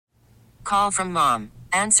Call from mom.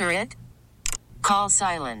 Answer it. Call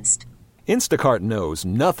silenced. Instacart knows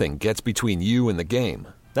nothing gets between you and the game.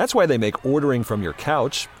 That's why they make ordering from your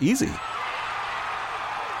couch easy.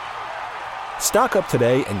 Stock up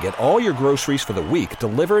today and get all your groceries for the week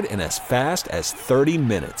delivered in as fast as 30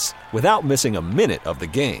 minutes without missing a minute of the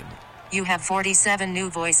game. You have 47 new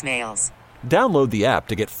voicemails. Download the app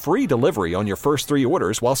to get free delivery on your first 3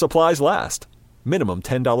 orders while supplies last. Minimum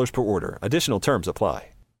 $10 per order. Additional terms apply.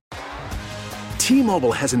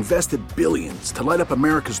 T-Mobile has invested billions to light up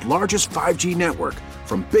America's largest 5G network,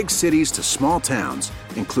 from big cities to small towns,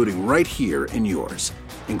 including right here in yours.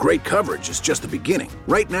 And great coverage is just the beginning.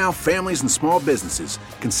 Right now, families and small businesses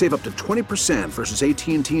can save up to 20% versus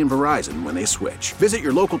AT&T and Verizon when they switch. Visit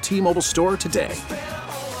your local T-Mobile store today.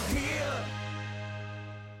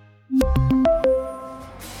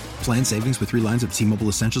 Plan savings with 3 lines of T-Mobile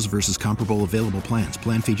Essentials versus comparable available plans.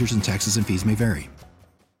 Plan features and taxes and fees may vary.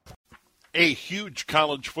 A huge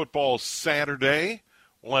college football Saturday.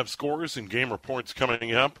 We'll have scores and game reports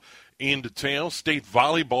coming up in detail. State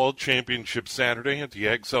Volleyball Championship Saturday at the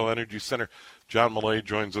Xcel Energy Center. John Millay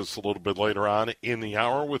joins us a little bit later on in the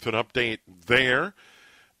hour with an update there.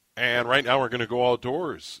 And right now we're going to go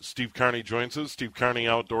outdoors. Steve Carney joins us,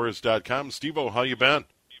 SteveCarneyOutdoors.com. Steve-O, how you been?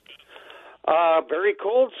 Very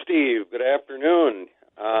cold, Steve. Good afternoon.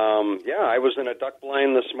 I was in a duck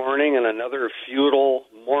blind this morning and another futile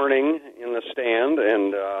morning in the stand,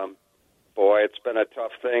 and boy, it's been a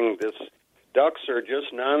tough thing. Ducks are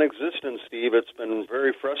just non-existent, Steve. It's been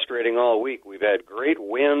very frustrating all week. We've had great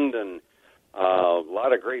wind and a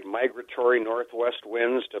lot of great migratory northwest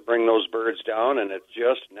winds to bring those birds down, and it's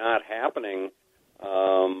just not happening.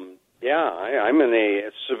 I'm in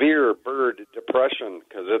a severe bird depression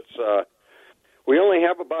because we only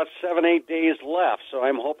have about 7-8 days left, so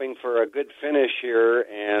I'm hoping for a good finish here,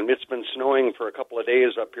 and it's been snowing for a couple of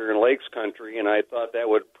days up here in Lakes Country, and I thought that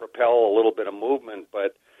would propel a little bit of movement,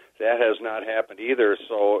 but that has not happened either.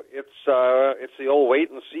 So it's the old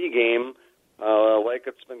wait-and-see game like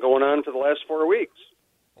it's been going on for the last 4 weeks.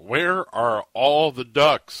 Where are all the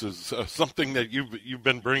ducks is something that you've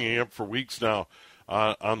been bringing up for weeks now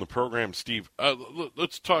on the program, Steve.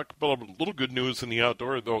 Let's talk about a little good news in the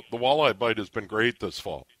outdoor. The walleye bite has been great this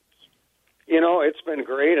fall. It's been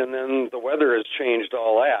great, and then the weather has changed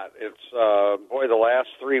all that. It's, the last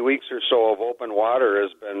 3 weeks or so of open water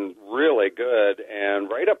has been really good, and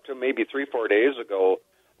right up to maybe 3-4 days ago,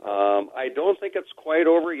 I don't think it's quite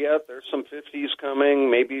over yet. There's some 50s coming,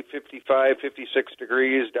 maybe 55, 56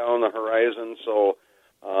 degrees down the horizon, so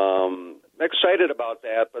excited about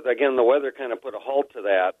that, but again, the weather kind of put a halt to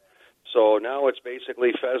that. So now it's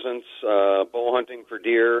basically pheasants, bow hunting for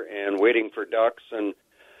deer, and waiting for ducks. And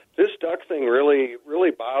this duck thing really, really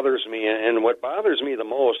bothers me. And what bothers me the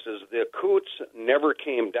most is the coots never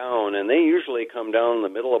came down, and they usually come down in the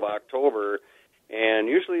middle of October. And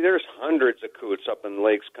usually there's hundreds of coots up in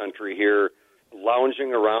Lakes Country here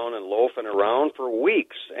lounging around and loafing around for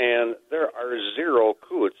weeks, and there are 0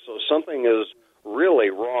 coots. So something is really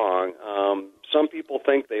wrong. Some people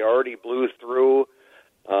think they already blew through.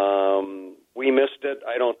 We missed it.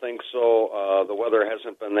 I don't think so. The weather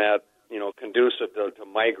hasn't been that, conducive to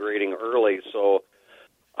migrating early. So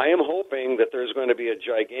I am hoping that there's going to be a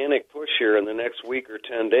gigantic push here in the next week or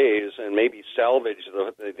 10 days and maybe salvage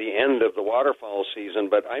the end of the waterfowl season.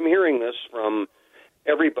 But I'm hearing this from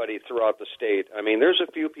everybody throughout the state. I mean, there's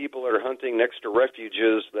a few people that are hunting next to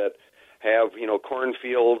refuges that have,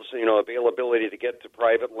 cornfields, availability to get to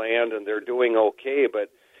private land, and they're doing okay,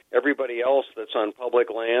 but everybody else that's on public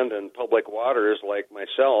land and public waters, like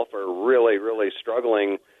myself, are really, really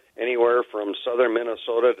struggling anywhere from southern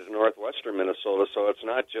Minnesota to northwestern Minnesota, so it's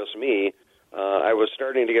not just me. I was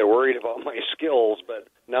starting to get worried about my skills, but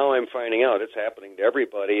now I'm finding out it's happening to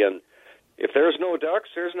everybody, and if there's no ducks,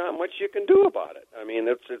 there's not much you can do about it. I mean,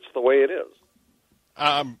 it's the way it is.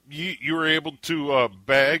 You were able to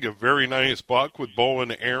bag a very nice buck with bow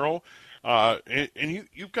and arrow, and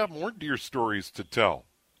you've got more deer stories to tell.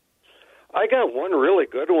 I got one really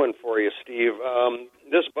good one for you, Steve.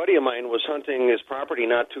 This buddy of mine was hunting his property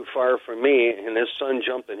not too far from me, and his son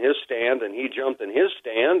jumped in his stand, and he jumped in his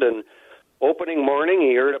stand, and opening morning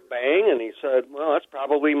he heard a bang, and he said, well, that's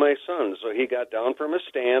probably my son. So he got down from his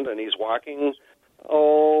stand, and he's walking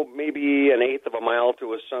maybe an eighth of a mile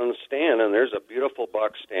to his son's stand, and there's a beautiful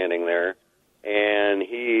buck standing there. And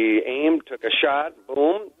he aimed, took a shot,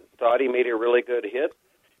 boom, thought he made a really good hit,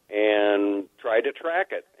 and tried to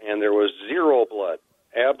track it. And there was 0 blood,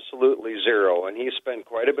 absolutely 0. And he spent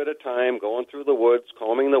quite a bit of time going through the woods,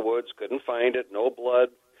 combing the woods, couldn't find it, no blood.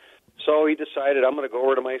 So he decided, I'm going to go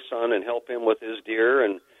over to my son and help him with his deer.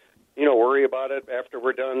 And worry about it after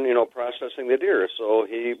we're done, processing the deer. So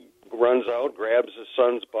he runs out, grabs his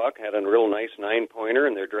son's buck, had a real nice 9-pointer,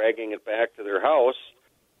 and they're dragging it back to their house.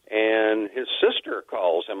 And his sister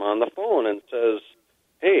calls him on the phone and says,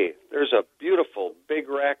 "Hey, there's a beautiful big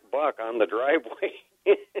rack buck on the driveway."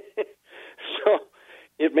 So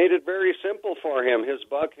it made it very simple for him. His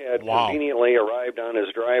buck had conveniently arrived on his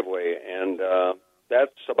driveway, and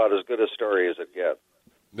that's about as good a story as it gets.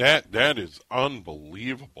 That is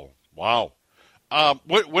unbelievable. Wow.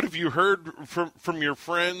 What have you heard from your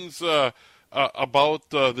friends about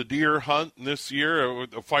the deer hunt this year,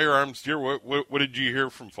 the firearms deer? What did you hear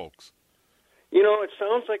from folks? It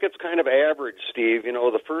sounds like it's kind of average, Steve.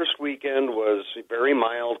 The first weekend was very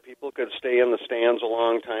mild. People could stay in the stands a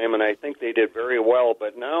long time, and I think they did very well.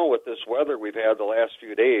 But now with this weather we've had the last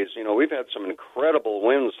few days, we've had some incredible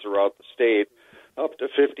winds throughout the state, up to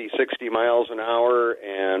 50, 60 miles an hour,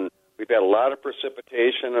 and we've had a lot of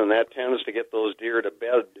precipitation, and that tends to get those deer to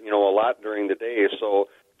bed, a lot during the day. So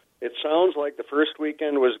it sounds like the first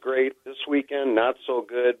weekend was great. This weekend, not so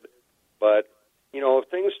good. But,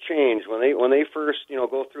 things change. When they first,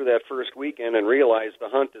 go through that first weekend and realize the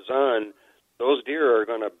hunt is on, those deer are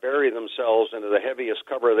going to bury themselves into the heaviest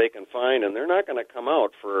cover they can find, and they're not going to come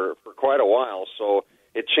out for quite a while. So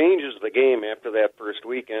it changes the game after that first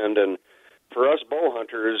weekend, and for us bow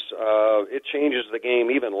hunters, it changes the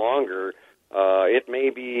game even longer. It may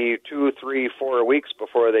be 2, 3, 4 weeks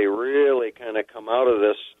before they really kind of come out of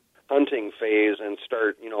this hunting phase and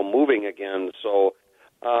start, moving again. So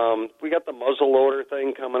we got the muzzleloader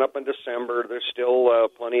thing coming up in December. There's still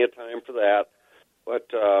plenty of time for that.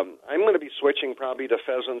 But I'm going to be switching probably to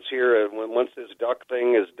pheasants here once this duck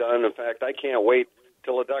thing is done. In fact, I can't wait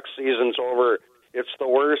till the duck season's over. It's the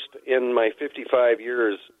worst in my 55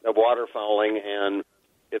 years of waterfowling, and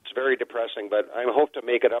it's very depressing. But I hope to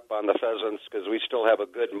make it up on the pheasants because we still have a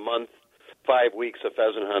good month, 5 weeks of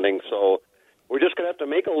pheasant hunting. So we're just going to have to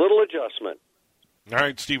make a little adjustment. All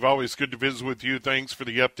right, Steve, always good to visit with you. Thanks for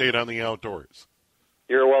the update on the outdoors.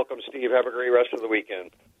 You're welcome, Steve. Have a great rest of the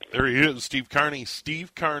weekend. There he is, Steve Carney,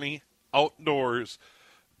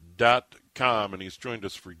 SteveCarneyOutdoors.com, and he's joined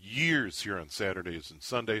us for years here on Saturdays and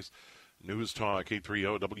Sundays. News Talk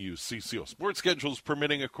 830 WCCO. Sports schedules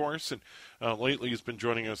permitting, of course, and lately he's been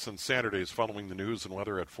joining us on Saturdays following the news and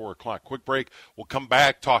weather at 4 o'clock. Quick break. We'll come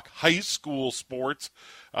back, talk high school sports.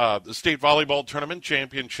 The state volleyball tournament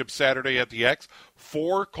championship Saturday at the X.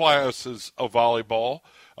 4 classes of volleyball.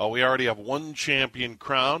 We already have 1 champion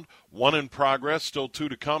crowned, 1 in progress, still 2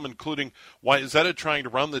 to come, including Wayzata trying to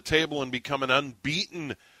run the table and become an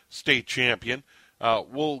unbeaten state champion.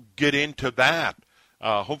 We'll get into that.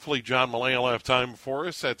 Hopefully John Millay will have time for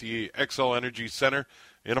us at the Xcel Energy Center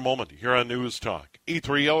in a moment here on News Talk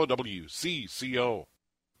 830 WCCO.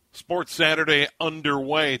 Sports Saturday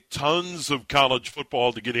underway. Tons of college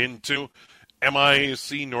football to get into.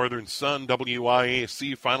 MIAC, Northern Sun,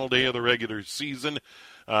 WIAC, final day of the regular season.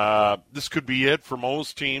 This could be it for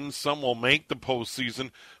most teams. Some will make the postseason.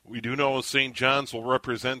 We do know St. John's will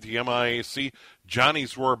represent the MIAC.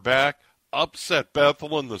 Johnny's Roar back. Upset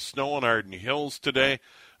Bethel in the snow in Arden Hills today.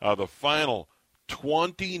 The final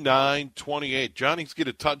 29-28. Johnny's get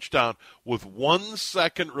a touchdown with 1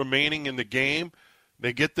 second remaining in the game.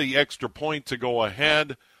 They get the extra point to go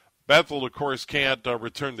ahead. Bethel, of course, can't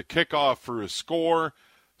return the kickoff for a score.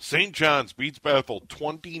 St. John's beats Bethel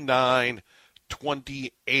 29-28.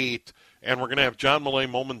 And we're going to have John Millay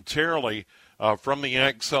momentarily from the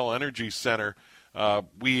Xcel Energy Center.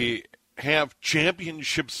 We have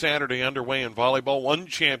Championship Saturday underway in volleyball. 1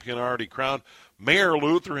 champion already crowned. Mayor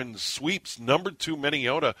Lutheran sweeps number 2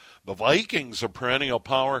 Minneota. The Vikings, a perennial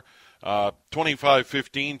power,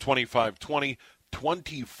 25-15, 25-20,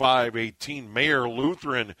 25-18. Mayor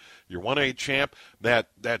Lutheran, your 1A champ. That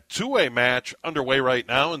 2A match underway right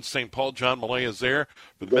now in St. Paul. John Millay is there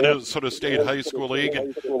for the Minnesota State High School League.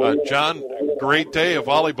 And John, great day of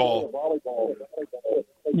volleyball.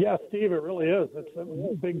 Yeah, Steve, it really is.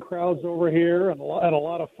 It's big crowds over here and a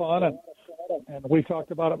lot of fun. And we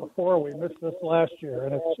talked about it before. We missed this last year,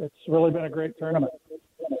 and it's really been a great tournament.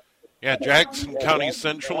 Yeah, Jackson County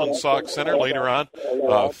Central and Sauk Center later on.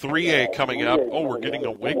 3A coming up. Oh, we're getting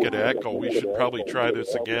a wicked echo. We should probably try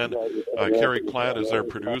this again. Kerry Platt is our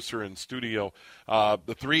producer in studio.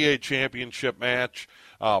 The 3A championship match.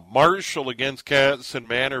 Marshall against Casson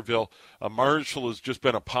Manorville. Marshall has just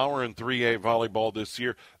been a power in 3A volleyball this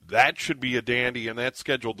year. That should be a dandy, and that's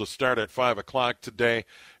scheduled to start at 5 o'clock today.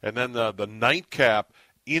 And then the nightcap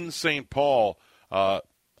in St. Paul,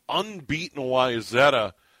 unbeaten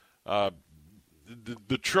Wayzata.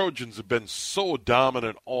 The Trojans have been so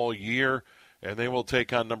dominant all year, and they will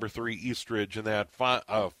take on number 3 Eastridge in that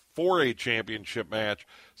 4A championship match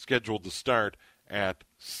scheduled to start at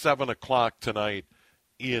 7 o'clock tonight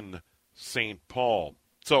in St. Paul.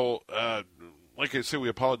 So, like I said, we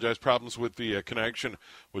apologize. Problems with the connection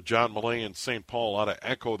with John Millay in St. Paul. A lot of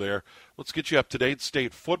echo there. Let's get you up to date.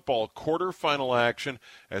 State football quarterfinal action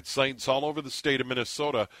at sites all over the state of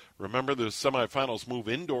Minnesota. Remember, the semifinals move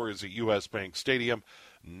indoors at U.S. Bank Stadium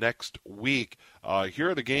next week. Here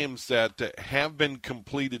are the games that have been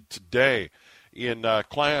completed today. In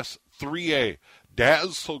Class 3A,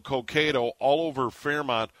 Dazzle Cokato all over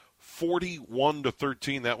Fairmont,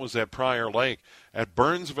 41-13. That was at Prior Lake. At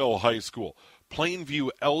Burnsville High School, Plainview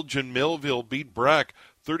Elgin Millville beat Breck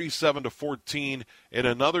 37-14 in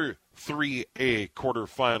another 3A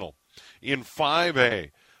quarterfinal. In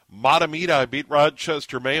 5A, Matamidi beat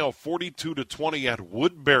Rochester Mayo 42-20 at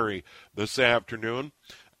Woodbury this afternoon.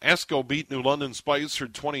 Esco beat New London Spicer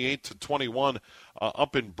 28-21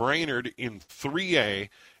 up in Brainerd. In 3A.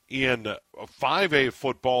 In 5A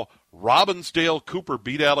football, Robbinsdale Cooper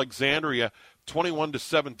beat Alexandria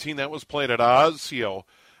 21-17. That was played at Osseo.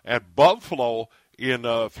 At Buffalo in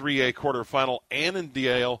 3A quarterfinal,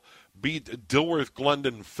 Annandale beat Dilworth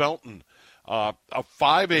Glendon Felton. A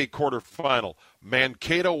 5A quarterfinal,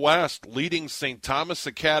 Mankato West leading St. Thomas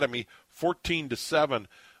Academy 14-7.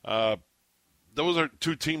 Those are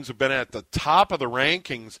two teams have been at the top of the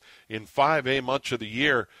rankings in 5A much of the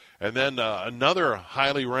year. And then another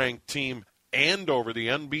highly ranked team, Andover, the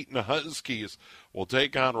unbeaten Huskies, will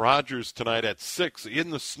take on Rogers tonight at 6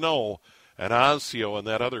 in the snow at Osseo in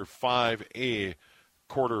that other 5A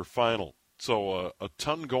quarterfinal. So a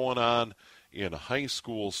ton going on in high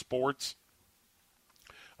school sports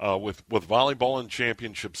with volleyball and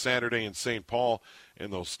championship Saturday in St. Paul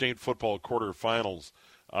and those state football quarterfinals.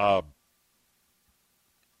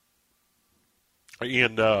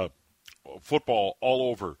 And football all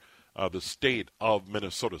over the state of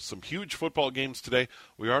Minnesota. Some huge football games today.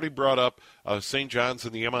 We already brought up St. John's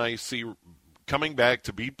and the MIC coming back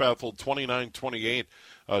to beat Bethel 29-28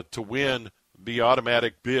 to win the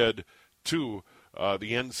automatic bid to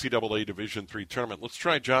the NCAA Division III tournament. Let's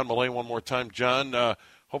try John Millay one more time. John,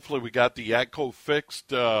 hopefully we got the echo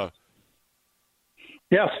fixed. Yeah,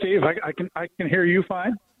 Steve, I can hear you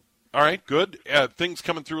fine. All right, good. Things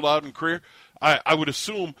coming through loud and clear. I would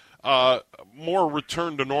assume more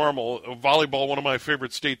return to normal. Volleyball, one of my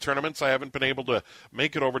favorite state tournaments. I haven't been able to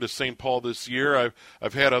make it over to St. Paul this year.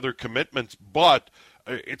 I've had other commitments, but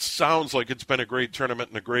it sounds like it's been a great tournament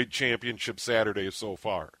and a great championship Saturday so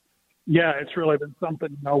far. Yeah, it's really been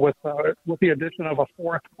something, with the addition of a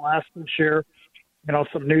fourth class this year,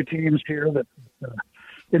 some new teams here that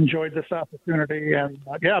enjoyed this opportunity. And,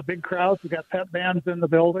 big crowds. We got pep bands in the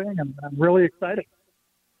building, and I'm really excited.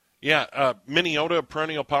 Yeah, Minneota,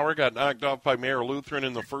 Perennial Power, got knocked off by Mayor Lutheran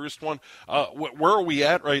in the first one. Where are we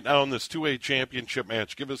at right now in this 2A championship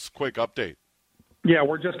match? Give us a quick update. Yeah,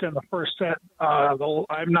 we're just in the first set.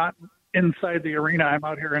 I'm not inside the arena. I'm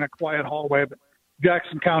out here in a quiet hallway, but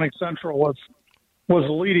Jackson County Central was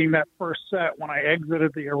leading that first set when I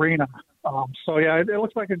exited the arena. It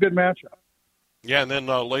looks like a good matchup. Yeah, and then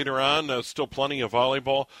later on, still plenty of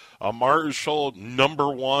volleyball. Marshall, number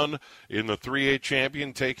 1 in the 3A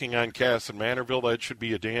champion, taking on Cass and Manorville. That should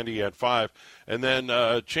be a dandy at 5. And then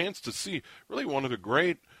a chance to see really one of the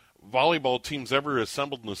great volleyball teams ever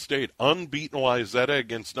assembled in the state, unbeaten Wayzata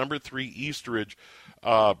against number 3 Eastridge.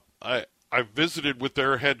 I visited with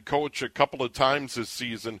their head coach a couple of times this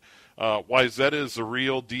season. Wayzata is a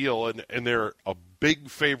real deal, and they're a big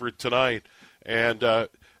favorite tonight. And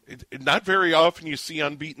not very often you see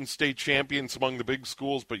unbeaten state champions among the big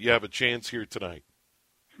schools, but you have a chance here tonight.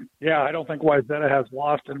 Yeah, I don't think Wayzata has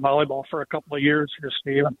lost in volleyball for a couple of years here,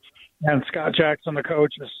 Steve. And Scott Jackson, the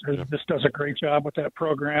coach, just does a great job with that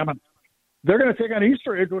program. And they're going to take on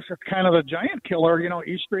Eastridge, which is kind of a giant killer.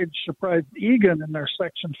 Eastridge surprised Egan in their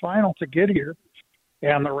section final to get here.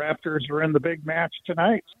 And the Raptors are in the big match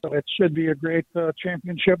tonight. So it should be a great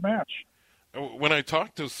championship match. When I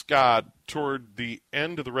talked to Scott toward the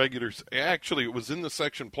end of the regulars, actually it was in the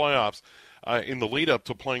section playoffs in the lead-up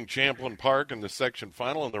to playing Champlin Park in the section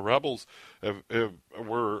final, and the Rebels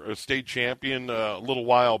were a state champion a little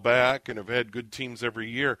while back and have had good teams every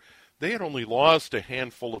year. They had only lost a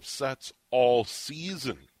handful of sets all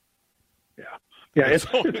season. Yeah, it's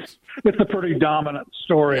a pretty dominant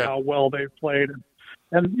story how well they've played.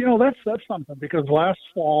 And that's something, because last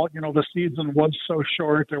fall, the season was so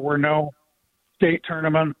short. There were no state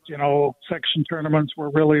tournaments, section tournaments were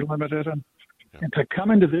really limited, and to come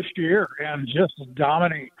into this year and just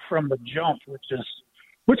dominate from the jump,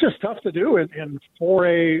 which is tough to do in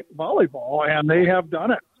 4A volleyball, and they have done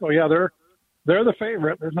it. So they're the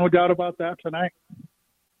favorite. There's no doubt about that tonight.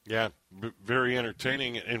 Yeah, very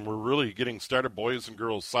entertaining, and we're really getting started. Boys and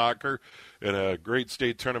girls soccer and a great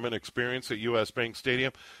state tournament experience at U.S. Bank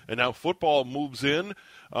Stadium. And now football moves in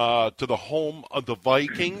to the home of the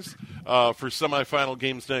Vikings for semifinal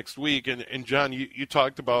games next week. And John, you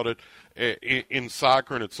talked about it in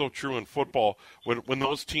soccer, and it's so true in football. When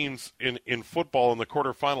those teams in football in the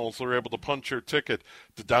quarterfinals are able to punch their ticket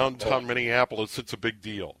to downtown Minneapolis, it's a big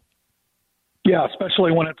deal. Yeah,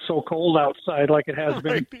 especially when it's so cold outside like it has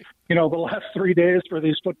been, the last 3 days for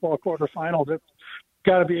these football quarterfinals. It's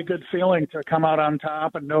got to be a good feeling to come out on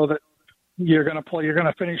top and know that you're going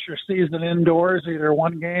to finish your season indoors, either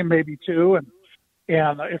one game, maybe two.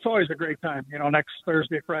 And it's always a great time, next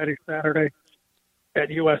Thursday, Friday, Saturday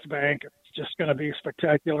at U.S. Bank. It's just going to be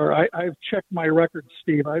spectacular. I've checked my record,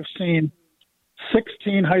 Steve. I've seen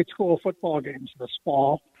 16 high school football games this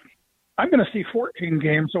fall. I'm going to see 14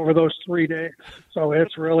 games over those 3 days. So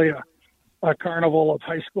it's really a carnival of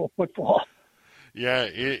high school football. Yeah,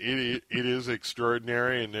 it is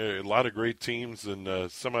extraordinary, and a lot of great teams in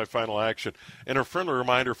semifinal action. And a friendly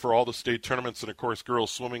reminder for all the state tournaments and, of course,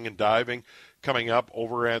 girls swimming and diving coming up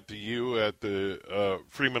over at the U at the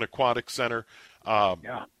Freeman Aquatic Center.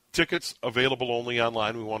 Tickets available only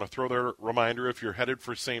online. We want to throw that reminder if you're headed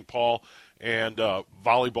for St. Paul and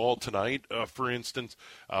volleyball tonight, for instance.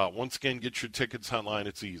 Once again, get your tickets online.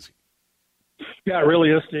 It's easy. Yeah, it really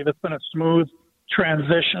is, Steve. It's been a smooth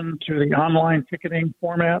transition to the online ticketing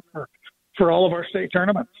format for all of our state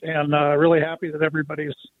tournaments, and really happy that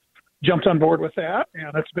everybody's jumped on board with that,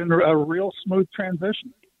 and it's been a real smooth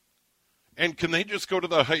transition. And can they just go to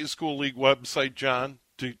the high school league website, John,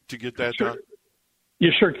 to get that done? You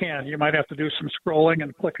sure can. You might have to do some scrolling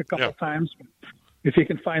and click a couple times. If you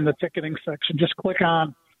can find the ticketing section, just click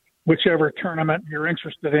on whichever tournament you're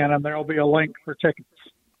interested in, and there will be a link for tickets.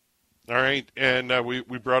 All right, and we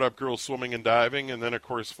brought up girls swimming and diving, and then, of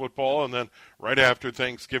course, football, and then right after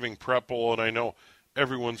Thanksgiving, Prep Bowl, and I know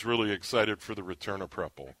everyone's really excited for the return of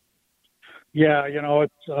Prep Bowl. Yeah,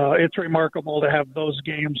 it's remarkable to have those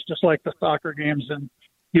games, just like the soccer games in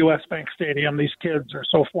U.S. Bank Stadium. These kids are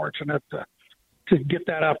so fortunate to get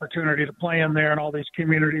that opportunity to play in there, and all these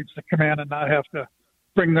communities to come in and not have to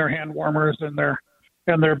bring their hand warmers and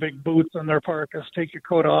their big boots and their parkas, take your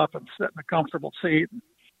coat off and sit in a comfortable seat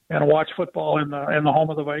and watch football in the home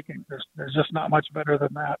of the Vikings. There's just not much better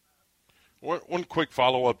than that. One quick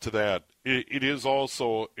follow-up to that. It is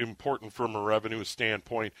also important from a revenue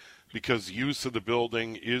standpoint because use of the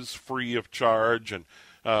building is free of charge, and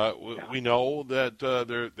we know that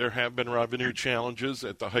there have been revenue challenges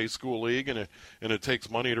at the high school league, and it takes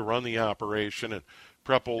money to run the operation, and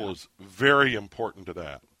Prep Bowl is very important to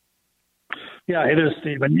that. Yeah, it is,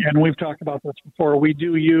 Steve, and we've talked about this before. We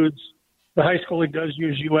do use the high school league does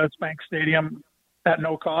use U.S. Bank Stadium at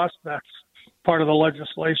no cost. That's part of the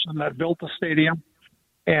legislation that built the stadium,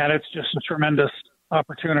 and it's just a tremendous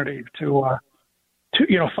opportunity to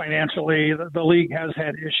financially. The league has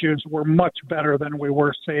had issues. We're much better than we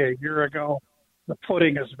were, say, a year ago. The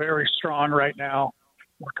footing is very strong right now.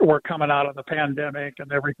 We're coming out of the pandemic,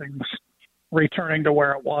 and everything's returning to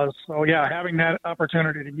where it was. So, yeah, having that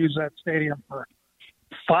opportunity to use that stadium for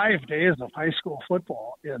 5 days of high school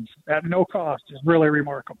football at no cost is really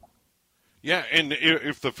remarkable. Yeah, and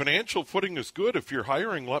if the financial footing is good, if you're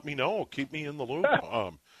hiring, let me know. Keep me in the loop.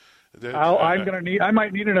 I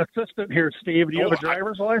might need an assistant here, Steve. Do you have a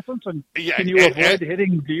driver's license? And can you avoid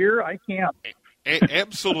hitting deer? I can't.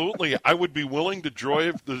 Absolutely. I would be willing to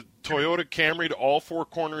drive the Toyota Camry to all four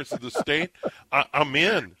corners of the state. I'm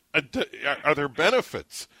in. Are there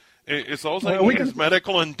benefits? It's all I need is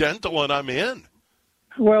medical and dental, and I'm in.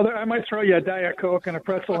 Well, I might throw you a Diet Coke and a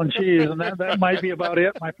pretzel and cheese, and that might be about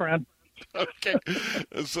it, my friend. Okay.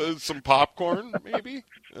 So, some popcorn, maybe?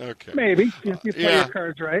 Okay. Maybe. If you play your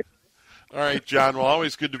cards right. All right, John. Well,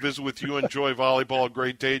 always good to visit with you. Enjoy volleyball.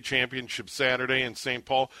 Great day. Championship Saturday in St.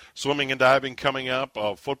 Paul. Swimming and diving coming up.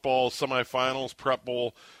 Football semifinals. Prep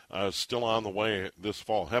Bowl still on the way this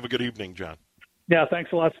fall. Have a good evening, John. Yeah,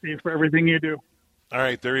 thanks a lot, Steve, for everything you do. All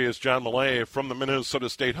right, there he is, John Millea from the Minnesota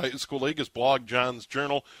State High School League. His blog, John's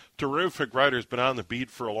Journal. Terrific writer. Has been on the beat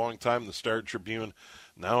for a long time. The Star Tribune,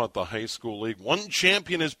 now at the High School League. One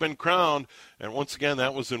champion has been crowned, and once again,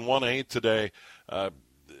 that was in 1A today.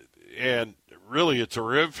 And really a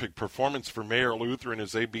terrific performance for Mayor Lutheran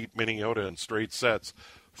as they beat Minneota in straight sets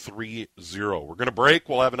 3-0. We're going to break.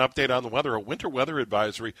 We'll have an update on the weather, a winter weather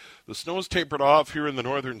advisory. The snow's tapered off here in the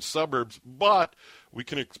northern suburbs, but we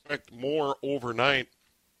can expect more overnight.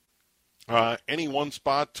 Any one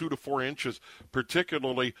spot, 2 to 4 inches,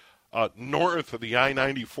 particularly north of the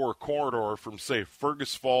I-94 corridor from, say,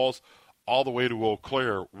 Fergus Falls all the way to Eau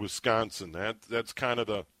Claire, Wisconsin. That's kind of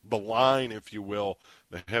the line, if you will,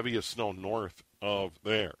 the heaviest snow north of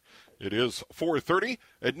there. It is 4:30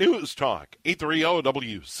 at News Talk, 830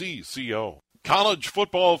 WCCO. College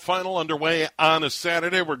football final underway on a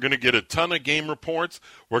Saturday. We're going to get a ton of game reports.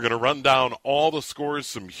 We're going to run down all the scores,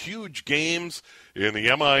 some huge games in the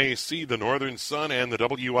MIAC, the Northern Sun, and the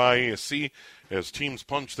WIAC as teams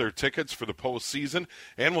punch their tickets for the postseason.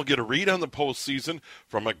 And we'll get a read on the postseason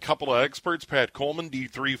from a couple of experts, Pat Coleman,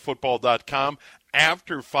 D3Football.com,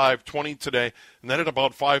 after 5:20 today. And then at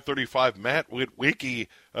about 5:35, Matt Witwicky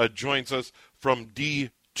joins us from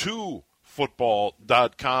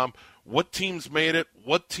D2Football.com. What teams made it?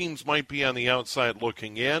 What teams might be on the outside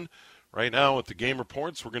looking in? Right now at the game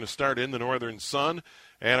reports, we're going to start in the Northern Sun.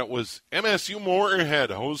 And it was MSU Moorhead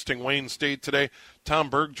hosting Wayne State today. Tom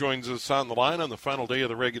Berg joins us on the line on the final day of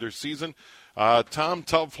the regular season. Tom,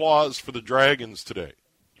 tough loss for the Dragons today.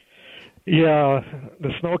 Yeah,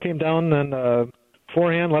 the snow came down and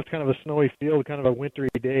forehand left kind of a snowy field, kind of a wintry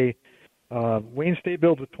day. Wayne State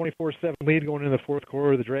built a 24-7 lead going into the fourth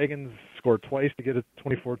quarter. The Dragons scored twice to get it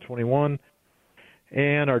 24-21,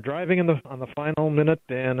 and are driving on the final minute,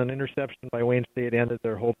 and an interception by Wayne State ended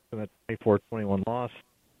their hopes in a 24-21 loss.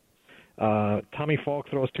 Tommy Falk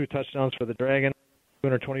throws 2 touchdowns for the Dragons,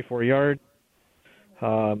 224 yards.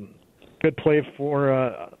 Good play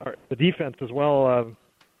for the defense as well.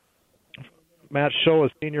 Matt Show, a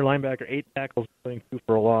senior linebacker, 8 tackles, including 2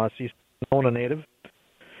 for a loss. He's Nona native.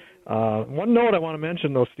 One note I want to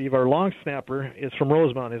mention, though, Steve, our long snapper is from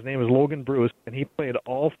Rosemount. His name is Logan Bruce, and he played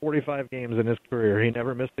all 45 games in his career. He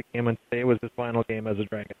never missed a game, and today was his final game as a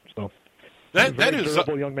Dragon. So that is a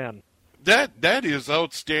young man. That is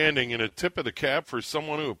outstanding, and a tip of the cap for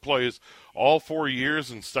someone who plays all 4 years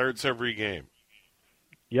and starts every game.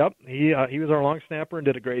 Yep, he was our long snapper and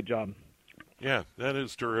did a great job. Yeah, that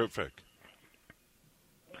is terrific.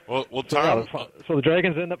 Well, Tom. So the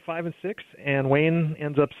Dragons end up 5-6, and Wayne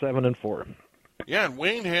ends up 7-4. Yeah, and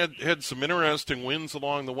Wayne had some interesting wins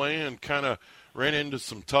along the way, and kind of ran into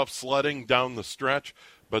some tough sledding down the stretch.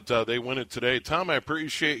 But they win it today. Tom, I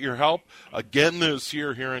appreciate your help again this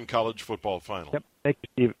year here in College Football Final. Yep, thank you,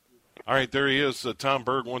 Steve. All right, there he is, Tom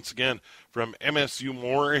Berg, once again from MSU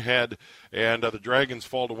Moorhead, and the Dragons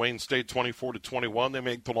fall to Wayne State 24-21. They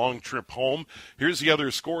make the long trip home. Here's the other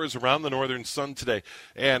scores around the Northern Sun today,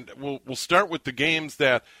 and we'll start with the games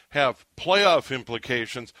that have playoff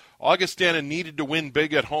implications. Augustana needed to win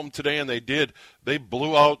big at home today, and they did. They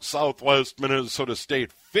blew out Southwest Minnesota State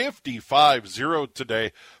 55-0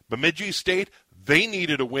 today. Bemidji State, they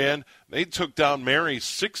needed a win. They took down Mary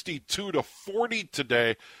 62-40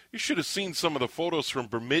 today. You should have seen some of the photos from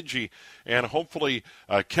Bemidji, and hopefully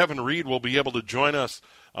Kevin Reed will be able to join us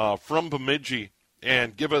from Bemidji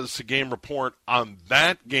and give us a game report on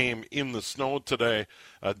that game in the snow today.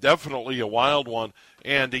 Definitely a wild one.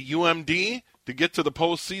 And UMD, to get to the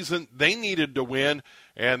postseason, they needed to win,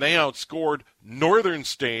 and they outscored Northern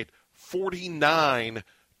State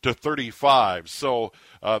 49-35. So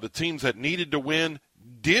the teams that needed to win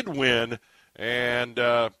did win, and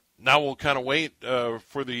now we'll kind of wait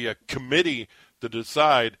for the committee to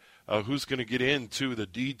decide who's going to get into the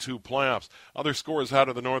D2 playoffs. Other scores out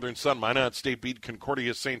of the Northern Sun. Minot State beat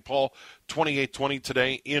Concordia St. Paul 28-20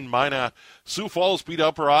 today in Minot. Sioux Falls beat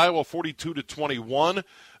Upper Iowa 42-21.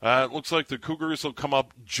 It looks like the Cougars will come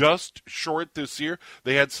up just short this year.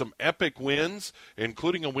 They had some epic wins,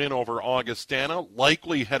 including a win over Augustana,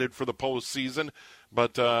 likely headed for the postseason.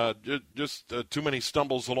 But just too many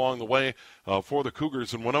stumbles along the way for the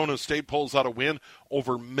Cougars. And Winona State pulls out a win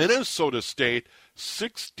over Minnesota State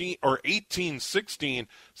 18-16.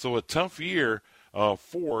 So a tough year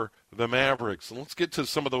for the Mavericks. And let's get to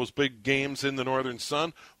some of those big games in the Northern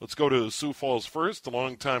Sun. Let's go to Sioux Falls first. The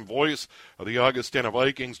longtime voice of the Augustana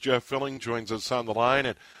Vikings, Jeff Filling, joins us on the line.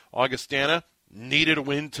 And Augustana needed a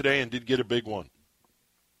win today and did get a big one.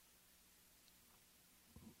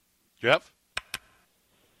 Jeff?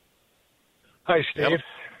 Hi, Steve. Yep.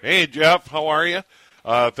 Hey, Jeff. How are you?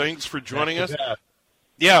 Thanks for joining us.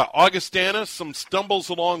 Yeah, Augustana, some stumbles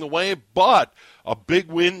along the way, but a big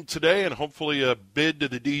win today and hopefully a bid to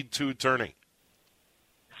the D2 tourney.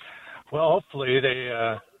 Well, hopefully they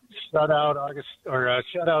shut out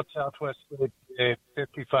Southwest State today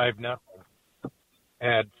 55-0.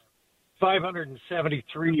 Had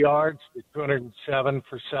 573 yards to 207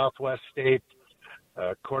 for Southwest State.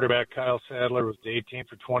 Quarterback Kyle Sadler was 18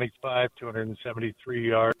 for 25, 273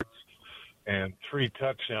 yards, and 3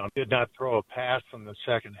 touchdowns. Did not throw a pass in the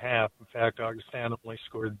second half. In fact, Augustana only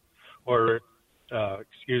threw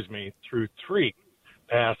 3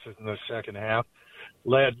 passes in the second half.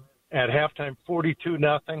 Led at halftime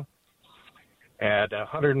 42-0. Had a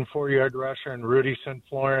 104-yard rusher in Rudy St.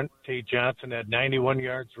 Florent. Tate Johnson had 91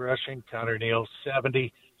 yards rushing. Connor Neal,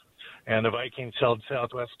 70. And the Vikings held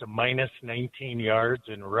Southwest to minus 19 yards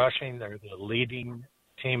in rushing. They're the leading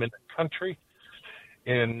team in the country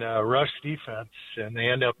in rush defense. And they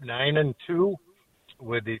end up 9-2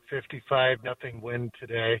 with the 55-0 win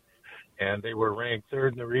today. And they were ranked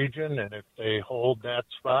third in the region. And if they hold that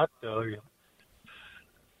spot, they'll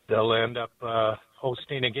end up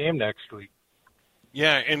hosting a game next week.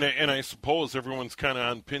 Yeah, and I suppose everyone's kind of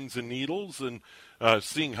on pins and needles and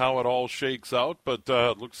seeing how it all shakes out. But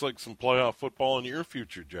it looks like some playoff football in your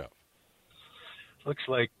future, Jeff. Looks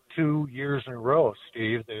like 2 years in a row,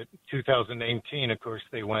 Steve. 2019, of course,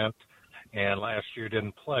 they went, and last year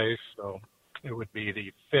didn't play. So it would be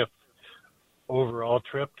the 5th overall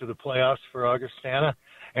trip to the playoffs for Augustana.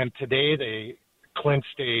 And today they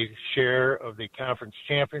clinched a share of the conference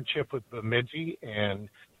championship with Bemidji and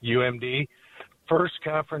UMD. First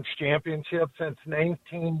conference championship since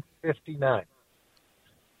 1959.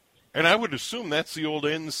 And I would assume that's the old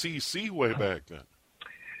NCC way back then.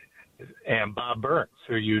 And Bob Burns,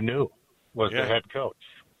 who you knew, was the head coach.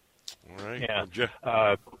 All right. Yeah.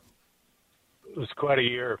 Well, it was quite a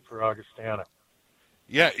year for Augustana.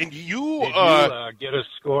 Yeah, and you... Did you get a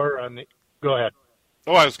score on the... Go ahead.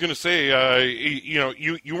 Oh, I was going to say,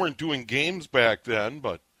 you weren't doing games back then,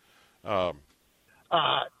 but...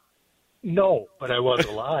 No, but I was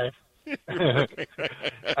alive.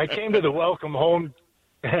 I came to the welcome home.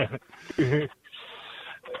 You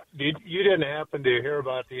didn't happen to hear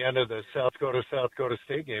about the end of the South Dakota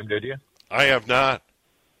State game, did you? I have not.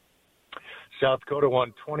 South Dakota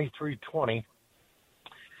won 23-20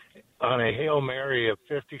 on a Hail Mary of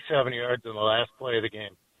 57 yards in the last play of the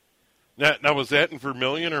game. Now was that in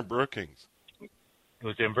Vermilion or Brookings? It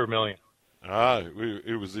was in Vermilion.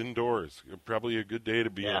 It was indoors. Probably a good day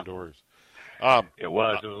to be indoors. It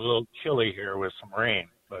was a little chilly here with some rain,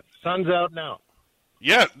 but the sun's out now.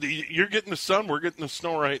 Yeah, you're getting the sun. We're getting the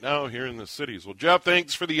snow right now here in the cities. Well, Jeff,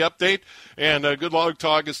 thanks for the update, and good luck to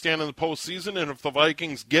Augustana in the postseason. And if the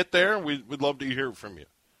Vikings get there, we'd love to hear from you.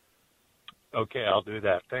 Okay, I'll do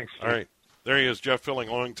that. Thanks, Steve. All right. There he is, Jeff Filling,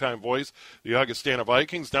 longtime voice, the Augustana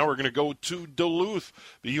Vikings. Now we're going to go to Duluth.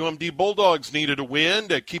 The UMD Bulldogs needed a win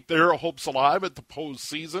to keep their hopes alive at the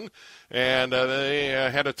postseason, and they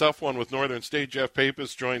had a tough one with Northern State. Jeff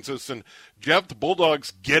Pappas joins us. And, Jeff, the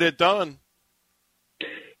Bulldogs get it done.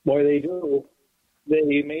 Boy, they do.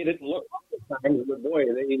 They made it look up at times, but, boy,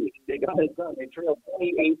 they got it done. They trailed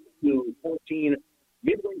 28-14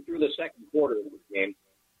 midway through the second quarter of the game.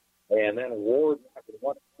 And then roared after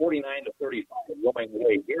 49-35 going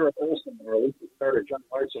away. Garrett Olson, the relief starter, John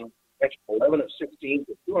Larson, catch 11 of 16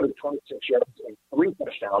 for 226 yards and 3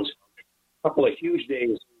 touchdowns. A couple of huge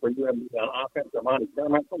days for UMD on offense. Armani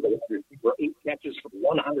Carmichael, the receiver, 8 catches for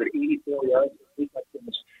 184 yards and 3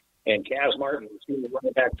 touchdowns. And Kaz Martin, the senior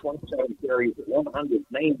running back, 27 carries for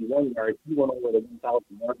 191 yards. He went over the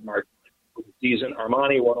 1,000-yard mark for the season.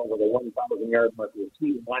 Armani went over the 1,000-yard mark for the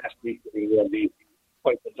season last week for the UMD.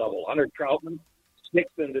 Quite the double. Hunter Troutman,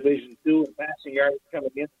 6th in Division II in passing yards, coming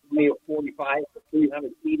in 20 of 45 for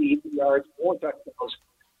 388 yards, 4 touchdowns.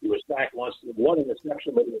 He was sacked once, one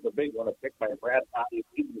interception, but it was a big one, a pick by Brad Totti.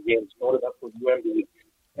 The game started up for UMD,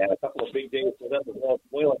 and a couple of big days for them as well.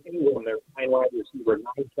 Boylan Ingram, their fine wide receiver,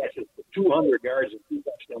 9 catches for 200 yards and 2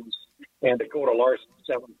 touchdowns, and Dakota Larson,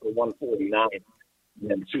 7 for 149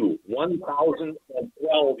 and 2.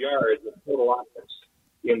 1,012 yards of total offense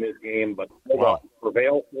in this game, but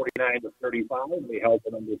prevailed 49-35. They held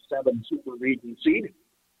the number 7 Super Region seed.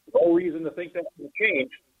 No reason to think that's going to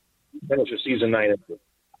change. Finish the season 9-2.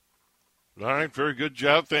 All right, very good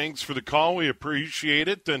job. Thanks for the call. We appreciate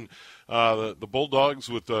it. And the Bulldogs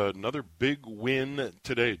with another big win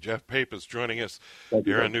today. Jeff Pappas joining us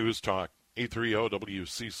here on News Talk.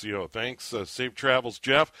 830-WCCO. Thanks. Safe travels,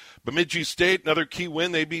 Jeff. Bemidji State, another key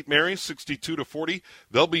win. They beat Mary 62-40.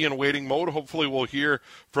 They'll be in waiting mode. Hopefully we'll hear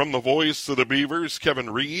from the voice of the Beavers,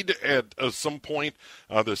 Kevin Reed, at some point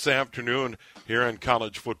this afternoon here on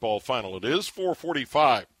College Football Final. It is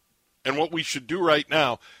 4:45. And what we should do right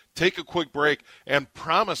now, take a quick break and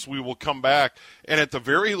promise we will come back and at the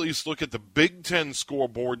very least look at the Big Ten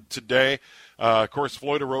scoreboard today. Of course,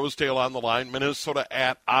 Florida Rosedale on the line, Minnesota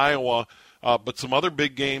at Iowa, but some other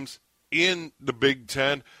big games in the Big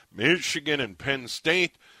Ten. Michigan and Penn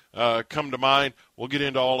State come to mind. We'll get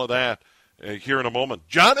into all of that here in a moment.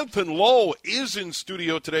 Jonathan Lowe is in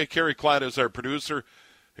studio today. Kerry Klatt is our producer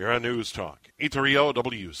here on News Talk.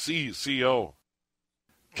 830-WCCO.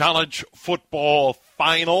 College football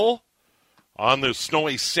final on this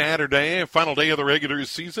snowy Saturday, final day of the regular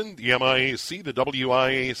season. The MIAC, the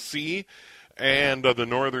WIAC, and the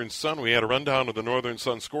Northern Sun. We had a rundown of the Northern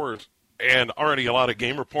Sun scores and already a lot of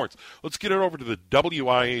game reports. Let's get it over to the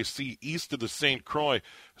WIAC east of the St. Croix.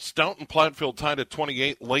 Stoughton Platteville tied at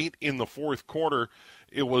 28 late in the fourth quarter.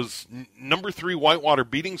 It was number 3 Whitewater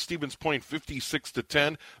beating Stevens Point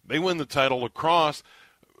 56-10. They win the title. Lacrosse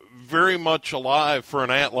very much alive for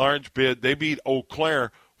an at-large bid. They beat Eau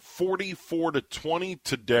Claire 44-20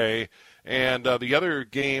 today. And the other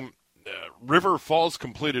game, River Falls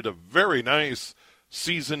completed a very nice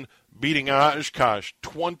season, beating Oshkosh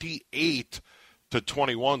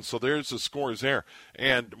 28-21. So there's the scores there.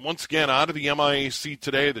 And once again, out of the MIAC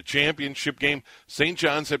today, the championship game, St.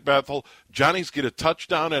 John's at Bethel. Johnnies get a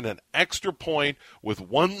touchdown and an extra point with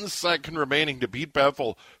 1 second remaining to beat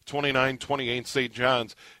Bethel 29-28. St.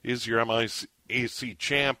 John's is your MIAC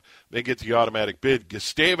champ. They get the automatic bid.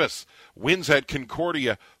 Gustavus wins at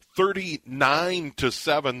Concordia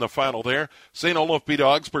 39-7, the final there. St. Olaf beat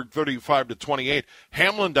Augsburg 35-28.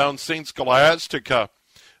 Hamlin down St. Scholastica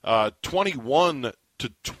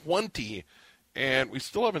 21-20. And we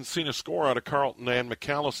still haven't seen a score out of Carleton and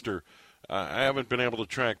McAllister. I haven't been able to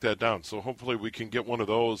track that down, so hopefully we can get one of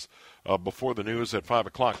those before the news at 5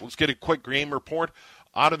 o'clock. Let's get a quick game report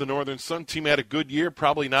out of the Northern Sun. Team had a good year,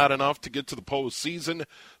 probably not enough to get to the postseason.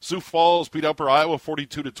 Sioux Falls beat Upper Iowa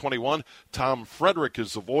 42-21. Tom Frederick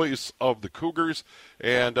is the voice of the Cougars,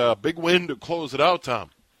 and a big win to close it out,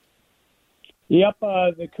 Tom. Yep,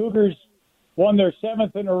 the Cougars won their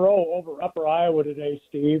 7th in a row over Upper Iowa today,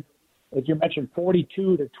 Steve. As you mentioned,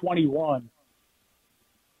 42-21.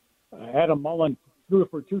 Adam Mullen threw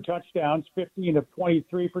for 2 touchdowns, 15 of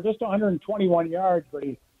 23 for just 121 yards, but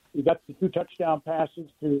he got the 2 touchdown passes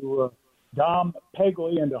to Dom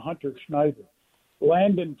Pegley and to Hunter Schneider.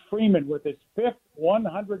 Landon Freeman with his 5th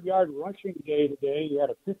 100-yard rushing day today. He had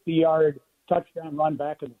a 50-yard touchdown run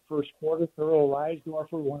back in the first quarter. Thurl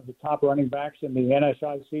Leisdorfer, one of the top running backs in the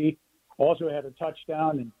NSIC, also had a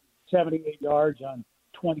touchdown and 78 yards on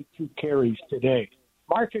 22 carries today.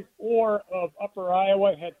 Marcus Orr of Upper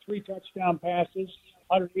Iowa had 3 touchdown passes,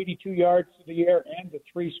 182 yards to the air, and the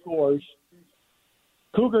 3 scores.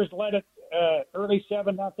 Cougars led it early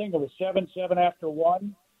 7-0. It was 7-7 after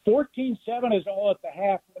 1. 14-7 is all at the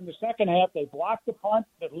half. In the second half, they blocked a punt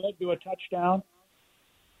that led to a touchdown,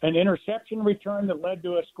 an interception return that led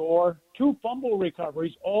to a score. 2 fumble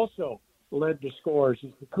recoveries also led to scores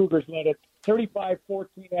as the Cougars led it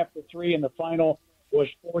 35-14 after 3, and the final was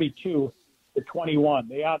 42-21.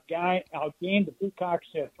 They outgained the Peacocks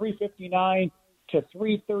at 359 to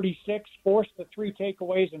 336, forced the 3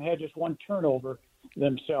 takeaways, and had just 1 turnover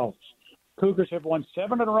themselves. Cougars have won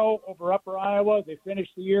 7 in a row over Upper Iowa. They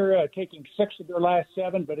finished the year taking 6 of their last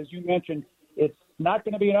 7, but as you mentioned, it's not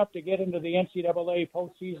going to be enough to get into the NCAA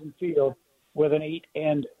postseason field with an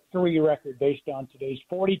 8-3 record based on today's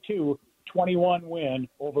 42-21 win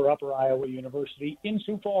over Upper Iowa University in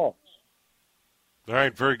Sioux Falls. All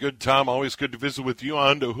right, very good, Tom. Always good to visit with you.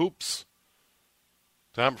 On to hoops.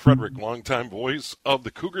 Tom Frederick, longtime voice of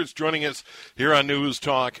the Cougars, joining us here on News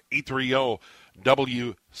Talk 830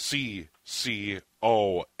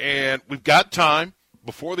 WCCO. And we've got time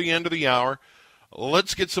before the end of the hour.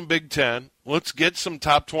 Let's get some Big Ten. Let's get some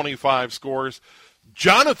top 25 scores.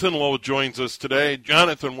 Jonathan Lowe joins us today.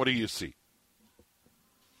 Jonathan, what do you see?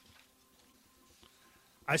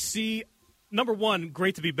 I see, number one,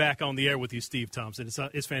 great to be back on the air with you, Steve Thompson.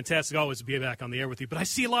 It's fantastic always to be back on the air with you. But I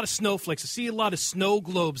see a lot of snowflakes. I see a lot of snow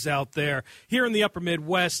globes out there here in the upper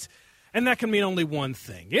Midwest. And that can mean only one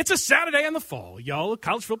thing. It's a Saturday in the fall, y'all.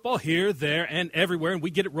 College football here, there, and everywhere. And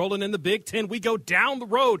we get it rolling in the Big Ten. We go down the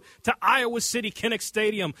road to Iowa City, Kinnick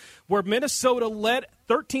Stadium, where Minnesota led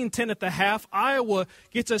 13-10 at the half. Iowa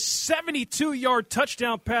gets a 72-yard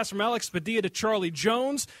touchdown pass from Alex Padilla to Charlie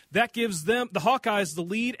Jones. That gives them, the Hawkeyes, the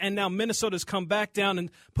lead. And now Minnesota's come back down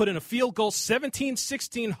and put in a field goal.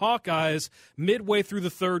 17-16 Hawkeyes midway through the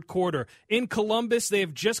third quarter. In Columbus, they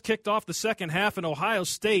have just kicked off the second half, and Ohio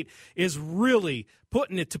State is really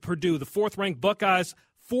putting it to Purdue. The fourth-ranked Buckeyes,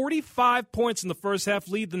 45 points in the first half,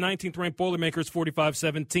 lead the 19th-ranked Boilermakers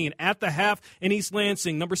 45-17. At the half in East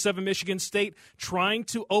Lansing, number 7 Michigan State trying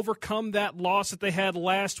to overcome that loss that they had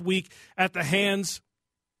last week at the hands,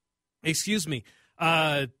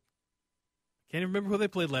 can't remember who they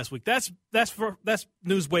played last week. That's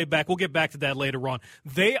news way back. We'll get back to that later on.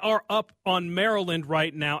 They are up on Maryland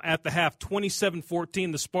right now at the half,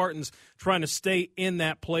 27-14. The Spartans trying to stay in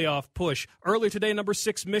that playoff push. Earlier today, number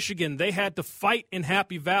 6 Michigan, they had to fight in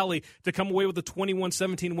Happy Valley to come away with a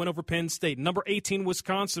 21-17 win over Penn State. Number 18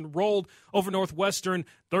 Wisconsin rolled over Northwestern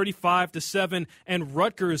 35-7, and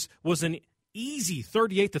Rutgers was an easy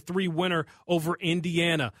 38-3 winner over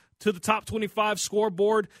Indiana. To the top 25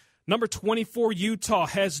 scoreboard, Number 24, Utah,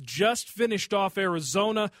 has just finished off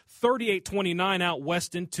Arizona, 38-29 out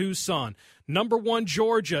west in Tucson. Number 1,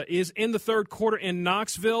 Georgia, is in the third quarter in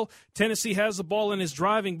Knoxville. Tennessee has the ball and is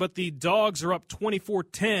driving, but the Dogs are up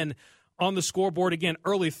 24-10 on the scoreboard again,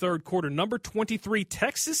 early third quarter. Number 23,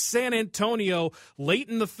 Texas San Antonio, late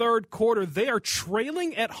in the third quarter. They are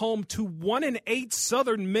trailing at home to 1-8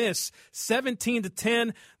 Southern Miss,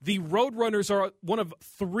 17-10. The Roadrunners are one of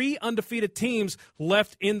 3 undefeated teams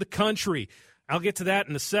left in the country. I'll get to that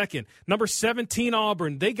in a second. Number 17,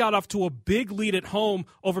 Auburn. They got off to a big lead at home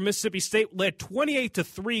over Mississippi State, led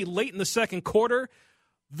 28-3 late in the second quarter.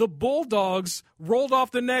 The Bulldogs rolled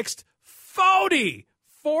off the next 40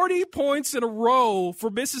 points in a row for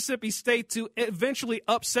Mississippi State to eventually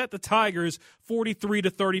upset the Tigers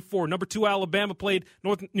 43-34. Number 2, Alabama played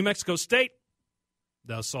New Mexico State.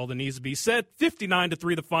 Thus, all that needs to be said.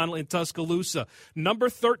 59-3 the final in Tuscaloosa. Number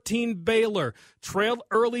 13, Baylor trailed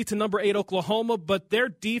early to number 8, Oklahoma, but their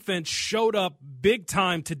defense showed up big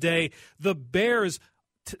time today. The Bears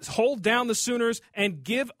hold down the Sooners and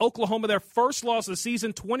give Oklahoma their first loss of the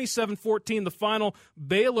season, 27-14 the final.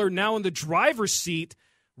 Baylor now in the driver's seat,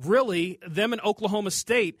 really, them and Oklahoma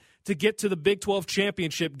State to get to the Big 12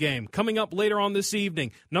 championship game. Coming up later on this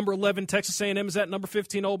evening, number 11, Texas A&M is at number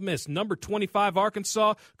 15, Ole Miss. Number 25,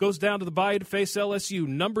 Arkansas, goes down to the Bayou to face LSU.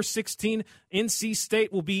 Number 16, NC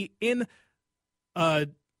State will be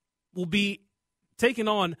taking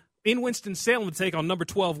on in Winston-Salem to take on number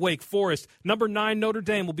 12, Wake Forest. Number 9, Notre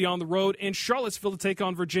Dame will be on the road in Charlottesville to take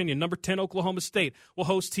on Virginia. Number 10, Oklahoma State will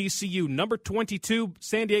host TCU. Number 22,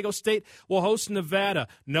 San Diego State will host Nevada.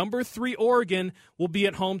 Number 3, Oregon will be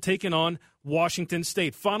at home taking on Washington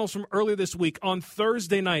State. Finals from earlier this week on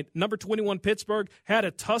Thursday night. Number 21, Pittsburgh had a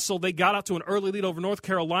tussle. They got out to an early lead over North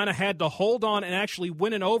Carolina, had to hold on and actually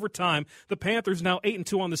win in overtime. The Panthers now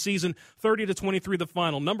 8-2 on the season, 30-23 the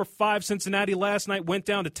final. Number 5, Cincinnati last night went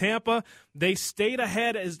down to Tampa. They stayed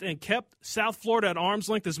ahead and kept South Florida at arm's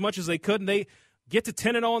length as much as they could, and they get to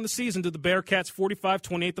 10-0 on the season to the Bearcats,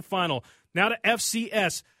 45-28 the final. Now to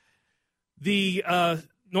FCS. The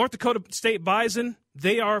North Dakota State Bison,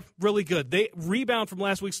 they are really good. They rebound from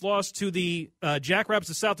last week's loss to the Jackrabbits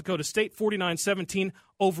of South Dakota State, 49-17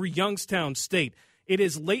 over Youngstown State. It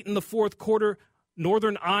is late in the fourth quarter.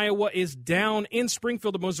 Northern Iowa is down in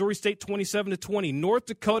Springfield to Missouri State, 27-20. North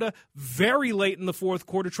Dakota, very late in the fourth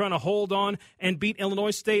quarter, trying to hold on and beat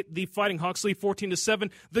Illinois State. The Fighting Hawks lead 14-7.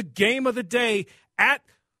 The game of the day at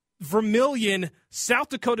Vermillion, South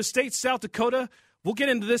Dakota State, South Dakota. We'll get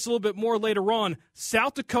into this a little bit more later on.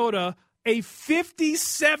 South Dakota, a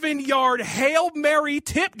 57-yard Hail Mary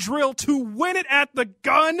tip drill to win it at the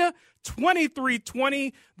gun,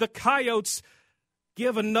 23-20. The Coyotes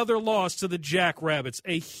give another loss to the Jackrabbits.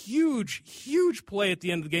 A huge, huge play at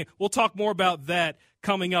the end of the game. We'll talk more about that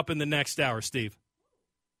coming up in the next hour, Steve.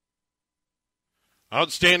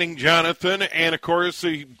 Outstanding, Jonathan. And, of course,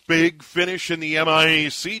 a big finish in the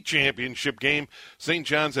MIAC championship game. St.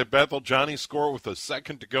 John's at Bethel. Johnny score with a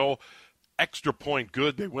second to go. Extra point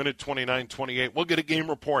good. They win it 29-28. We'll get a game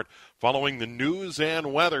report following the news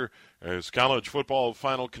and weather as college football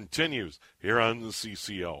final continues here on the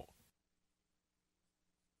CCO.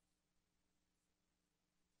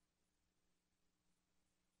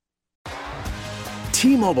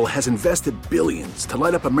 T-Mobile has invested billions to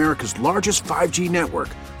light up America's largest 5G network,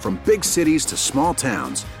 from big cities to small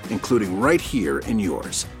towns, including right here in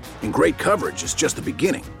yours. And great coverage is just the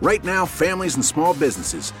beginning. Right now, families and small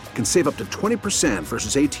businesses can save up to 20%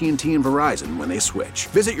 versus AT&T and Verizon when they switch.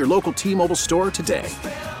 Visit your local T-Mobile store today.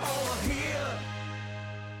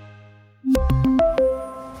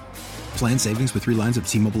 Plan savings with 3 lines of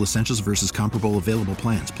T-Mobile Essentials versus comparable available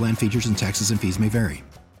plans. Plan features and taxes and fees may vary.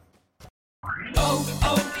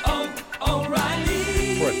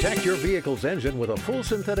 Protect your vehicle's engine with a full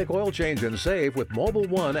synthetic oil change and save with Mobil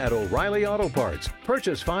 1 at O'Reilly Auto Parts.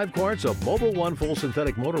 Purchase 5 quarts of Mobil 1 full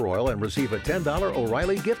synthetic motor oil and receive a $10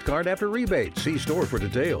 O'Reilly gift card after rebate. See store for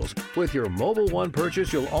details. With your Mobil 1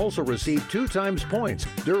 purchase, you'll also receive 2 times points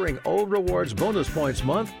during O Rewards Bonus Points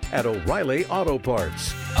Month at O'Reilly Auto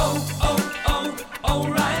Parts.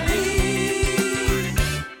 O'Reilly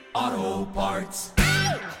Auto Parts.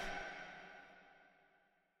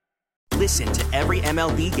 Listen to every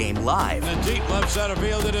MLB game live. In the deep left center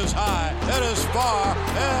field, it is high, it is far,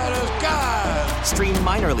 it is gone. Stream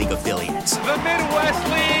minor league affiliates. The Midwest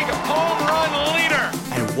League home run leader.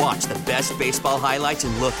 And watch the best baseball highlights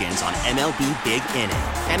and look-ins on MLB Big Inning.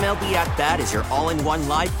 MLB At Bat is your all-in-one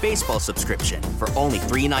live baseball subscription for only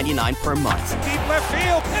 $3.99 per month. Deep left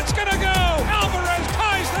field, it's gonna go. Alvarez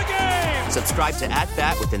ties the game. Subscribe to At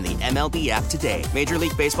Bat within the MLB app today. Major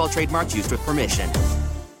League Baseball trademarks used with permission.